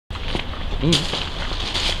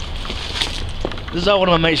This is how one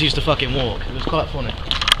of my mates used to fucking walk. It was quite funny.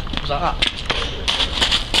 It was like that.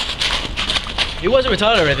 He wasn't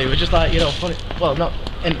retarded or anything, it was just like, you know, funny. Well, not,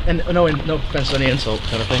 no offense to any insult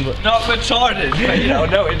kind of thing, but... Not retarded, but, you know,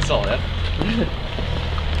 no insult, yeah. You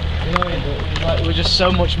know what I mean? It was just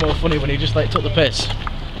so much more funny when he just like took the piss.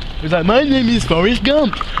 He was like, my name is Forrest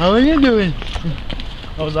Gump, how are you doing?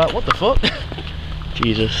 I was like, what the fuck?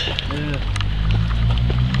 Jesus. Yeah.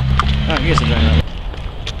 I guess I drank that.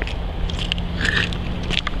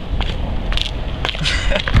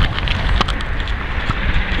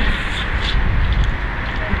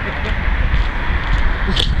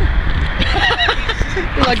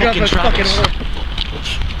 Like fucking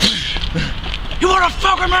you wanna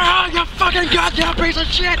fuck with me, huh? You fucking goddamn piece of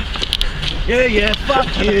shit! Yeah,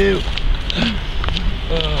 fuck you!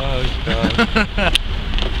 Oh, God.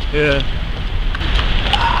 Yeah.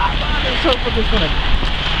 Ah, man, it's so fucking funny.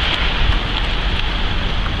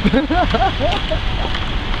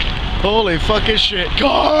 Holy fucking shit.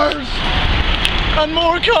 Cars! And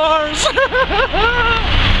more cars!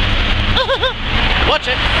 Watch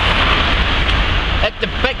it! At the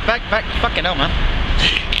back, fucking hell, man.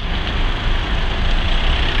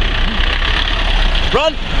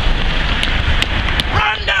 Run!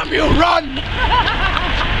 Run, damn you, run!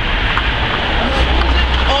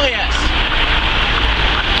 Oh, yes.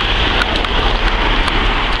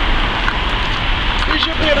 You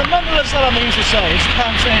should be remember that's what I mean to say. It's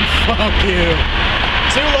time saying fuck you.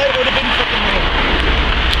 Too late, would have been fucking real.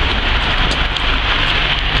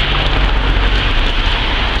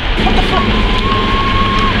 What the fuck?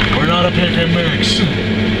 We're not a pick and mix.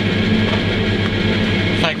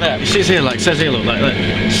 Like that. You see it here, like, says here, look, like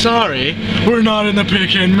that. Sorry, we're not in the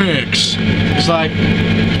pick and mix. It's like,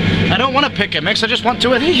 I don't want to pick and mix, I just want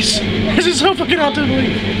two of these. This is so fucking hard to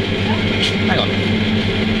believe. Hang on.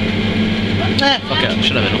 Fuck it,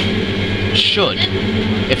 should have enough. Should.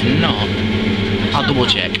 If not, I'll double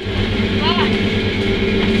check.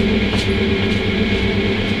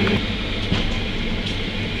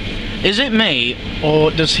 Is it me,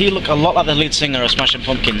 or does he look a lot like the lead singer of Smashing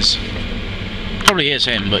Pumpkins? Probably is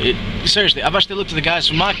him, but seriously, I've actually looked at the guys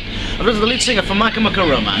from I've looked at the lead singer from My Chemical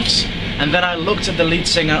Romance, and then I looked at the lead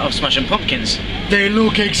singer of Smashing Pumpkins. They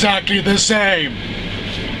look exactly the same!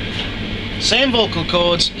 Same vocal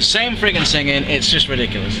cords, same friggin' singing, it's just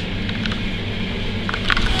ridiculous.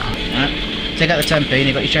 Alright, take out the 10p and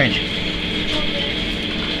you got your change.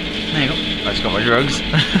 There you go. I just got my drugs.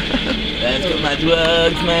 Let's get my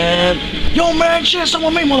drugs, man. Yo, man, share some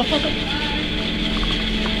with me, motherfucker.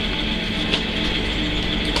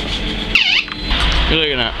 You're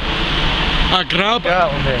looking at?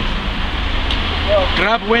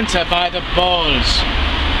 Grab Winter by the balls.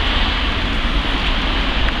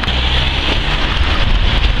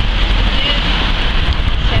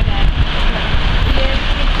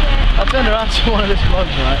 I turned around to one of these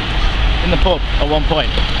vlogs, right, in the pub at one point,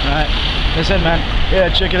 right. They said, man, yeah,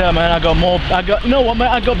 check it out, man, you know what, mate,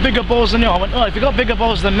 I got bigger balls than you. I went, oh, if you got bigger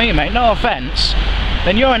balls than me, mate, no offence,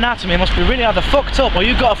 then your anatomy must be really either fucked up or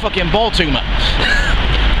you got a fucking ball tumour.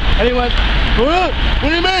 And he went, what do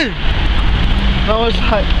you mean? I was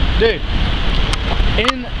like, dude,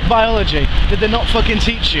 in biology, did they not fucking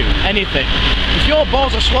teach you anything? If your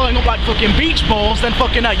balls are swelling up like fucking beach balls, then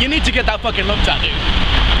fucking hell, you need to get that fucking looked at, dude.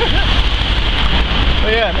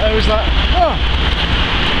 But yeah, I was like, oh.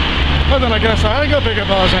 Well then I guess I got bigger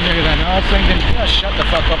balls than you then. I was thinking, yeah, shut the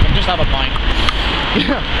fuck up and just have a pint.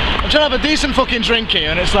 Yeah, I'm trying to have a decent fucking drink here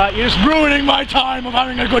and it's like, you're just ruining my time of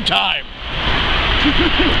having a good time.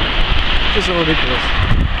 This is ridiculous.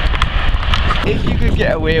 If you could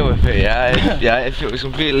get away with it, if it was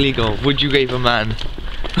completely legal, would you rape a man?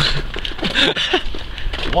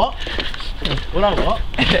 What? What?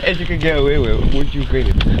 If you could get away with it, would you rape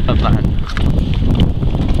a man?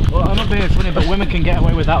 Well, I'm not being funny, but women can get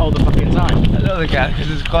away with that all the fucking time. I know they can, because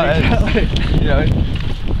it's quite, you know,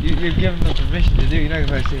 you've given them permission to do, you're not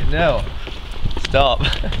going to say no. Stop.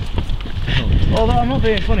 Although I'm not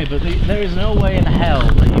being funny, but there is no way in hell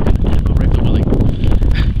that you can ever rape a willing.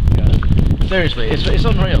 Seriously, it's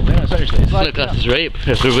unreal, you know, seriously. It's like class as rape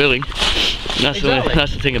if they're willing. That's, exactly.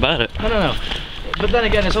 that's the thing about it. No. But then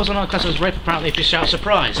again, it's also not classed as rape apparently if you shout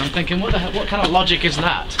surprise. I'm thinking, what kind of logic is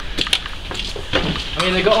that? I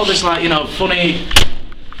mean, they got all this like, you know, funny,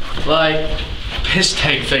 like, piss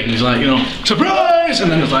take things, like, you know, surprise! And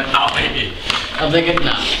then it's like, oh baby. I'm thinking,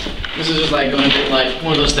 nah, this is just like going to be like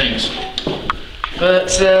one of those things.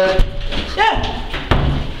 But, yeah.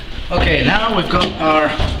 Okay, now we've got our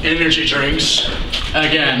energy drinks.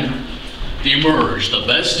 Again, the Emerge, the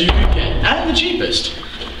best you can get, and the cheapest.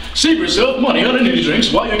 Save yourself money on energy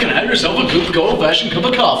drinks while you can have yourself a good old-fashioned cup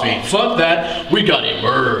of coffee. Fuck that, we got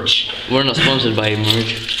Emerge. We're not sponsored by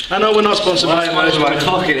Emerge. I know we're not sponsored by Emerge. By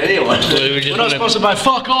fucking anyone. We're not sponsored by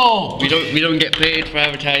fuck all. We don't get paid for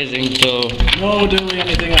advertising, so No do we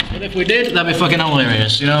anything else. But if we did, that'd be fucking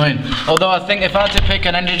hilarious, you know what I mean? Although I think if I had to pick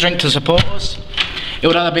an energy drink to support us, it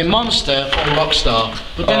would either be Monster or Rockstar.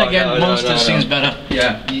 But then again, Monster seems better.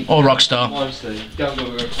 Yeah. Or Rockstar. Monster. Don't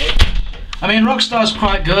go with I mean, Rockstar's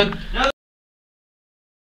quite good. No,